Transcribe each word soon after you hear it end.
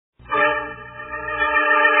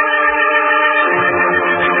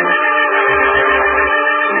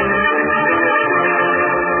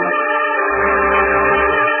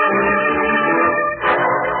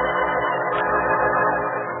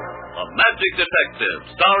Fantastic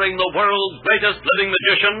Detective, starring the world's greatest living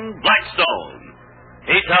magician, Blackstone.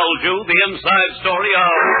 He tells you the inside story of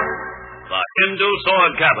the Hindu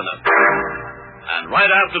sword cabinet. And right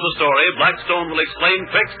after the story, Blackstone will explain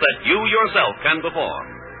tricks that you yourself can perform.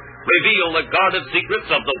 Reveal the guarded secrets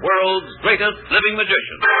of the world's greatest living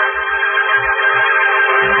magician.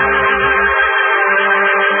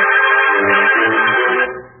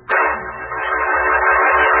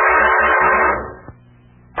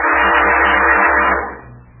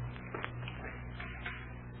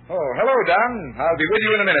 Don. I'll be with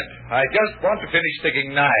you in a minute. I just want to finish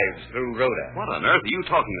sticking knives through Rhoda. What on earth are you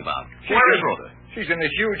talking about? Where is Rhoda? She's in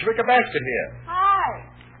this huge wicker basket here. Hi.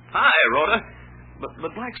 Hi, Rhoda.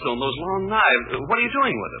 But Blackstone, those long knives, what are you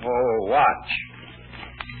doing with them? Oh, watch.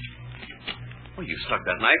 Well, you stuck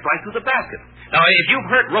that knife right through the basket. Now, if you've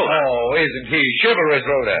hurt Rhoda... Oh, isn't he chivalrous,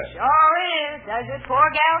 Rhoda? Sure is. Does this poor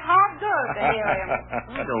gal's heart good to hear him.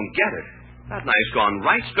 I don't get it. That knife's gone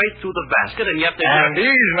right straight through the basket, and yet And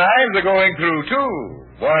these knives are going through, too.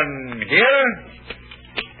 One here,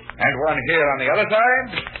 and one here on the other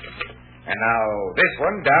side. And now this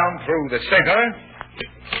one down through the center.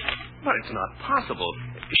 But it's not possible.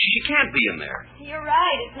 She can't be in there. You're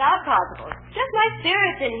right. It's not possible. Just my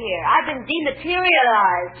spirit's in here. I've been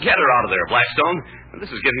dematerialized. Get her out of there, Blackstone.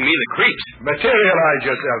 This is giving me the creeps. Materialize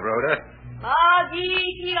yourself, Rhoda.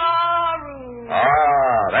 Magician.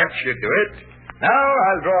 That should do it. Now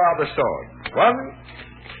I'll draw out the sword. One,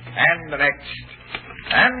 and the next,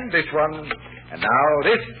 and this one, and now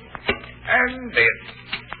this, and this.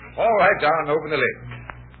 All right, Don, open the lid.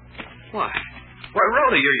 Why,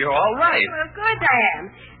 Rhoda, you're all right. Well, of course I am.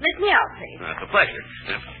 Lift me out, please. That's a pleasure.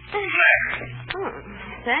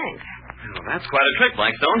 Thanks. Well, that's quite a trick,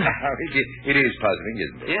 Blackstone. It is puzzling,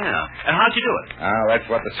 isn't it? Yeah. And how'd you do it? That's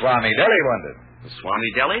what the Swami Deli wanted. The Swami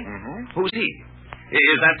Deli? Mm-hmm. Who's he?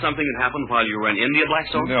 Is that something that happened while you were in India,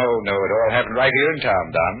 Blackstone? No, it all happened right here in town,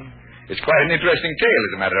 Don. It's quite an interesting tale,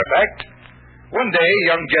 as a matter of fact. One day,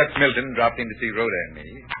 young Jeff Milton dropped in to see Rhoda and me.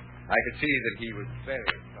 I could see that he was very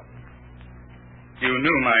troubled. You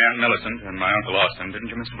knew my Aunt Millicent and my Uncle Austin, didn't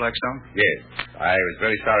you, Mr. Blackstone? Yes. I was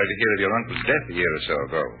very sorry to hear of your uncle's death a year or so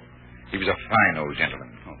ago. He was a fine old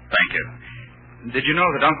gentleman. Oh, thank you. Did you know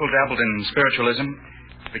that Uncle dabbled in spiritualism?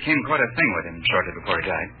 It became quite a thing with him shortly before he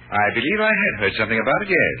died. I believe I had heard something about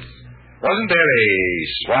it, yes. Wasn't there a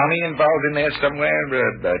Swami involved in there somewhere?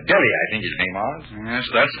 Delhi, I think his name was. Yes,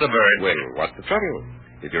 that's the bird. Well, what's the trouble?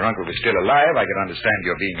 If your uncle was still alive, I could understand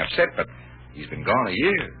your being upset, but he's been gone a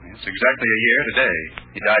year. It's exactly a year today.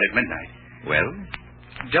 He died at midnight. Well?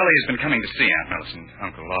 Delhi has been coming to see Aunt Millicent,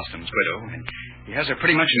 Uncle Austin's widow, and he has her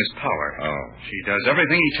pretty much in his power. Oh. She does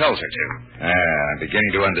everything he tells her to. I'm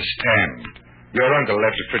beginning to understand. Your uncle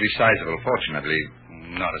left a pretty sizable fortune, I believe.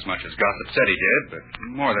 Not as much as gossip said he did, but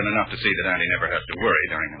more than enough to see that Auntie never has to worry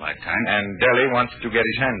during her lifetime. And Delhi wants to get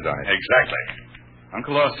his hands on it. Exactly.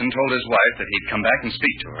 Uncle Austin told his wife that he'd come back and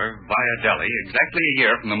speak to her via Delhi exactly a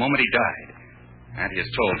year from the moment he died. Auntie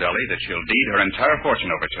has told Delhi that she'll deed her entire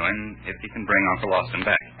fortune over to him if he can bring Uncle Austin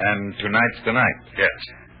back. And tonight's the night. Yes.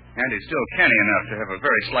 Auntie's still canny enough to have a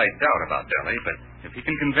very slight doubt about Delhi, but if he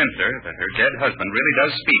can convince her that her dead husband really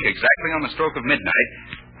does speak exactly on the stroke of midnight,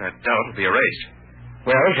 that doubt will be erased.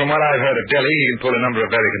 Well, from what I've heard of Delhi, he can pull a number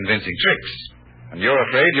of very convincing tricks. And you're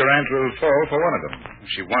afraid your aunt will fall for one of them.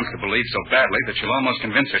 She wants to believe so badly that she'll almost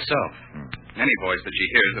convince herself. Any voice that she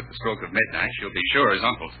hears at the stroke of midnight, she'll be sure is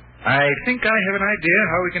Uncle's. I think I have an idea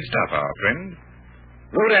how we can stop our friend.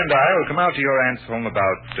 Rhoda and I will come out to your aunt's home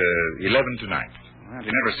about 11 tonight. Well,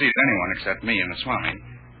 she never sees anyone except me and the Swami.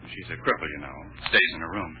 She's a cripple, you know. Stays in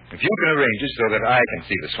her room. If you can arrange it so that I can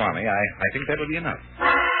see the Swami, I think that will be enough.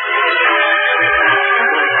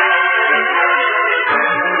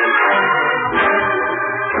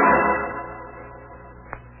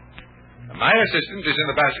 My assistant is in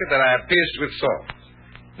the basket that I have pierced with swords.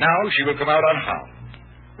 Now she will come out unharmed.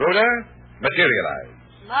 Rhoda, materialize.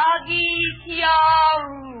 Magician.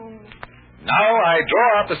 Now I draw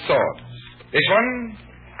out the swords. This one,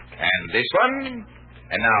 and this one,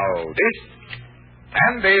 and now this,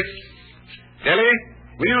 and this. Delhi,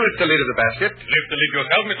 will you lift the lid of the basket? Lift the lid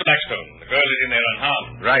yourself, Mr. Blackstone. The girl is in there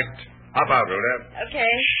unharmed. Right. Hop out, Rhoda.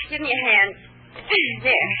 Okay. Give me a hand.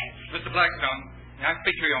 There. Mr. Blackstone, may I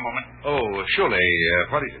speak to you a moment? Oh, surely.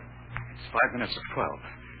 What is it? It's 5 minutes of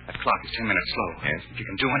 12. That clock is 10 minutes slow. Yes. If you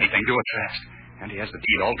can do anything, do it fast. And he has the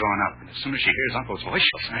deed all drawn up. And as soon as she hears Uncle's voice,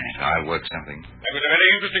 she'll sign it. I'll work something. That was a very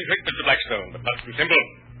interesting trick, Mr. Blackstone, but not too simple.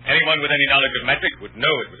 Anyone with any knowledge of magic would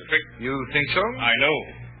know it was a trick. You think so? I know.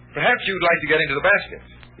 Perhaps you'd like to get into the basket.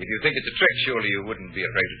 If you think it's a trick, surely you wouldn't be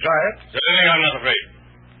afraid to try it. Certainly I'm not afraid.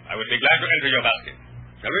 I would be glad to enter your basket.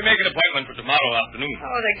 Shall we make an appointment for tomorrow afternoon?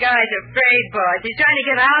 Oh, the guy's afraid, boss. He's trying to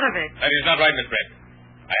get out of it. That is not right, Miss Brett.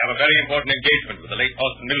 I have a very important engagement with the late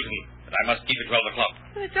Austin Milton that I must keep at 12 o'clock.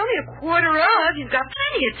 Well, it's only a quarter of. You've got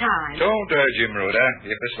plenty of time. Don't urge him, Rhoda.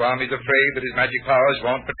 If the Swami's afraid that his magic powers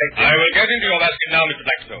won't protect him. I will get into your basket now, Mr.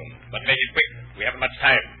 Blackstone, but make it quick. We haven't much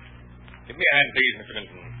time. Give me a hand, please, Mr.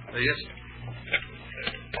 Milton. Yes.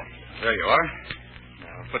 There you are.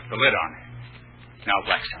 Now put the lid on. Now,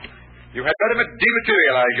 Blackstone. You had better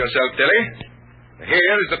dematerialize yourself, Dilly.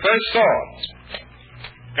 Here is the first sword.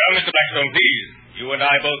 Come, Mr. Blackstone, please. You and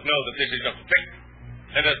I both know that this is just a trick.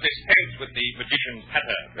 Let us dispense with the magician's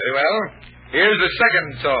patter. Very well. Here's the second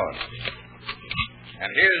sword.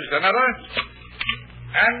 And here's another.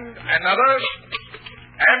 And another.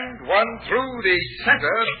 And one through the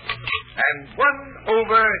center. And one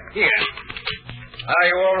over here. Are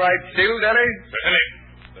you all right still, Dilly? Certainly.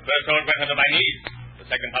 The first sword went under my knees. The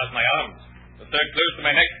second past my arms. The third close to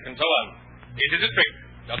my neck, and so on. It is a trick,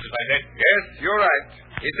 just as I said. Yes, you're right.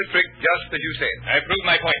 It's a trick just as you said. I proved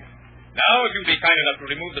my point. Now, if you'll be kind enough to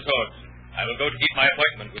remove the swords, I will go to keep my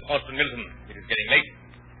appointment with Austin Milton. It is getting late.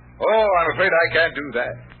 Oh, I'm afraid I can't do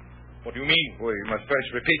that. What do you mean? Well, you must first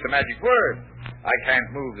repeat the magic word. I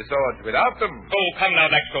can't move the swords without them. Oh, come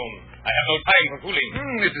now, Blackstone. I have no time for fooling.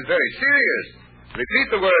 This is very serious. Repeat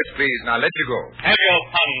the words, please, and I'll let you go. Have your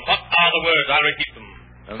fun. What are the words? I'll repeat them.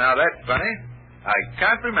 Well, now that's funny. I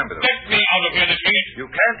can't remember them. Let me out of here this minute. You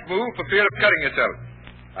can't move for fear of cutting yourself.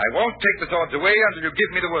 I won't take the swords away until you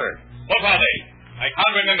give me the word. What are they? I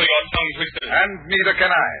can't remember your tongue twisters. And neither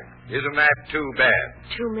can I. Isn't that too bad?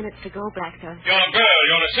 2 minutes to go, Blackstone. Your girl,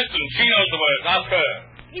 your assistant, she knows the words. Ask her.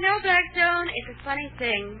 You know, Blackstone, it's a funny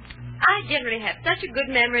thing. I generally have such a good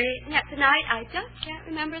memory, and yet tonight I just can't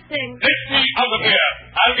remember a thing. Let me out of here.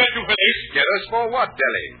 I'll get you for this. Get us for what,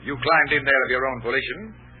 Deli? You climbed in there of your own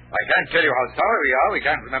volition. I can't tell you how sorry we are. We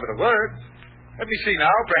can't remember the words. Let me see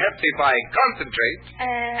now. Perhaps if I concentrate.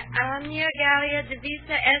 Omnia Gallia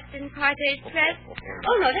Divisa Est in Parte Stress.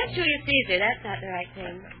 Oh, no, that's Julius Caesar. That's not the right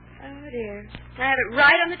thing. Oh, dear. I have it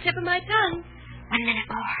right on the tip of my tongue. 1 minute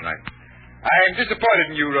more. Right. I'm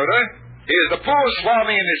disappointed in you, Rhoda. Here's the poor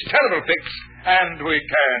Swami in his terrible fix, and we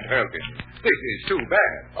can't help him. This is too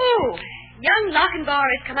bad. Oh, young Lochinvar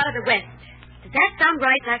has come out of the west. Does that sound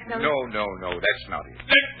right, Blackstone? No, that's not it.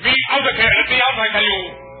 Let me out of here. Let me out, I tell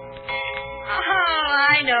you. Oh,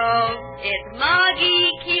 I know. It's Magi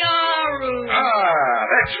Kiaru.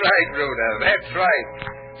 That's right, Rhoda. That's right.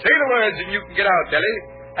 Say the words and you can get out, Deli.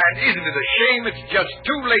 And isn't it a shame it's just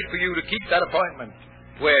too late for you to keep that appointment?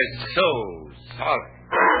 We're so sorry.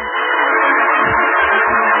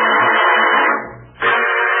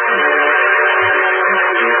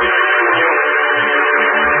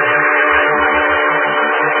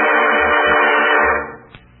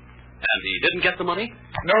 And he didn't get the money?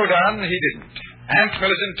 No, Don, he didn't. Aunt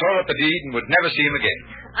Millicent tore up the deed and would never see him again.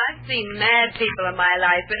 I've seen mad people in my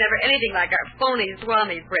life, but never anything like our phony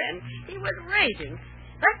Swami friend. He was raging.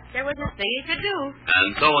 But there was nothing he could do.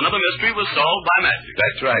 And so another mystery was solved by magic.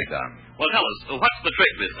 That's right, Don. Well, tell us, what's the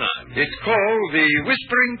trick this time? It's called the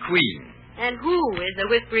Whispering Queen. And who is the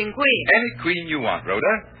Whispering Queen? Any queen you want,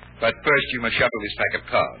 Rhoda. But first you must shuffle this pack of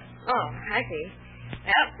cards. Oh, I see.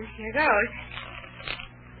 Well, here goes.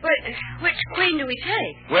 But which queen do we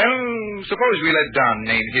take? Well, suppose we let Don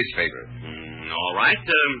name his favorite. All right.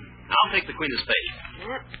 I'll take the Queen of Spades.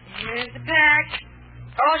 Yep, here's the pack.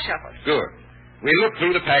 All shuffled. Good. We look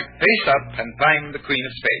through the pack face up and find the Queen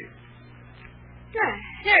of Spades. There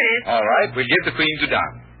it is. All right, we'll give the Queen to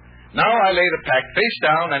Don. Now I lay the pack face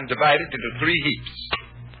down and divide it into 3 heaps.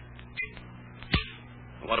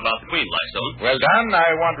 What about the Queen, Blackstone? Well, Don,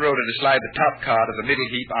 I want Rhoda to slide the top card of the middle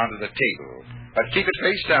heap onto the table. But keep it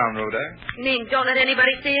face down, Rhoda. You mean don't let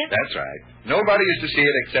anybody see it? That's right. Nobody is to see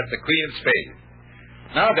it except the Queen of Spades.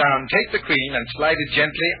 Now, Don, take the Queen and slide it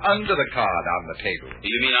gently under the card on the table.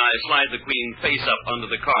 You mean I slide the Queen face up under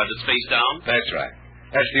the card that's face down? That's right.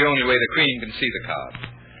 That's the only way the Queen can see the card.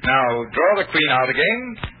 Now, draw the Queen out again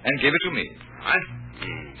and give it to me. All right.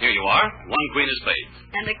 Here you are. 1 Queen of Spades.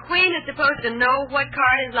 And the queen is supposed to know what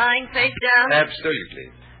card is lying face down? Absolutely.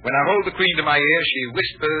 When I hold the Queen to my ear, she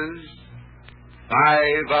whispers,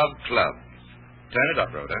 5 of clubs. Turn it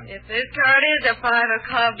up, Rhoda. If this card is a 5 of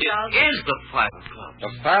clubs, It is the 5 of clubs.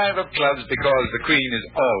 The 5 of clubs because the Queen is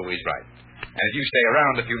always right. And if you stay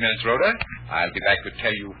around a few minutes, Rhoda, I'll be back to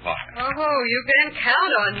tell you why. Oh, you can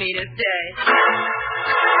count on me to stay.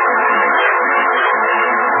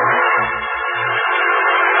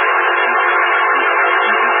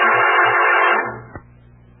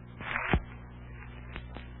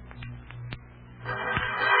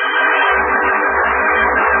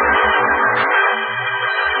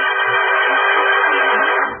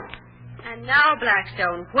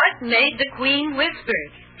 Blackstone. What made the Queen whisper?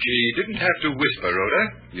 She didn't have to whisper, Rhoda.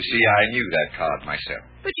 You see, I knew that card myself.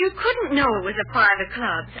 But you couldn't know it was a 5 of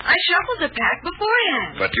clubs. I shuffled the pack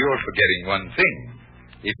beforehand. But you're forgetting one thing.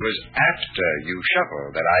 It was after you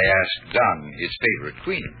shuffled that I asked Don his favorite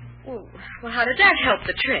queen. Well, how did that help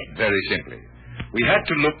the trick? Very simply. We had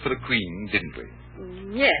to look for the queen, didn't we?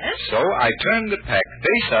 Yes. So I turned the pack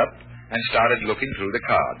face up and started looking through the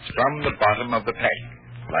cards from the bottom of the pack,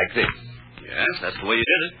 like this. Yes, that's the way you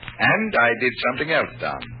did it. And I did something else,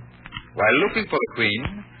 Don. While looking for the queen,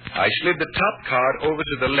 I slid the top card over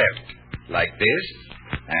to the left, like this,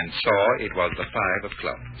 and saw it was the 5 of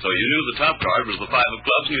clubs. So you knew the top card was the 5 of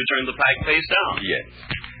clubs, and you turned the pack face down. Yes.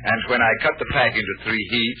 And when I cut the pack into 3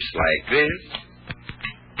 heaps, like this,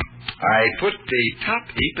 I put the top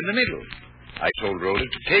heap in the middle. I told Rhoda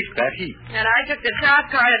to take that heap. And I took the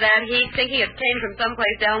top card of that heap, thinking it came from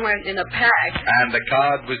someplace down where in the pack. And the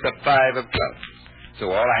card was the 5 of clubs.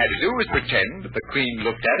 So all I had to do was pretend that the queen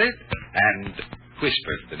looked at it and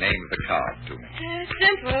whispered the name of the card to me.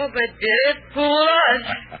 Simple, but did it fool us?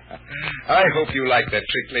 I hope you like that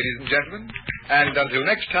trick, ladies and gentlemen. And until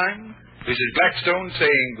next time, this is Blackstone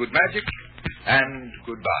saying good magic and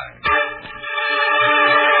goodbye.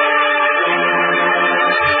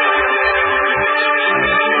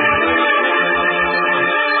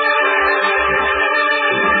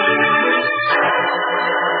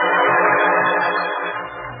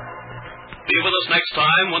 Be with us next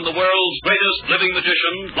time when the world's greatest living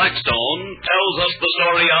magician, Blackstone, tells us the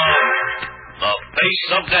story of the Face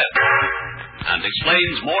of Death and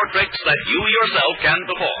explains more tricks that you yourself can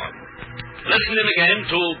perform. Listen in again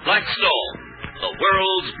to Blackstone, the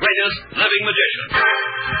world's greatest living magician.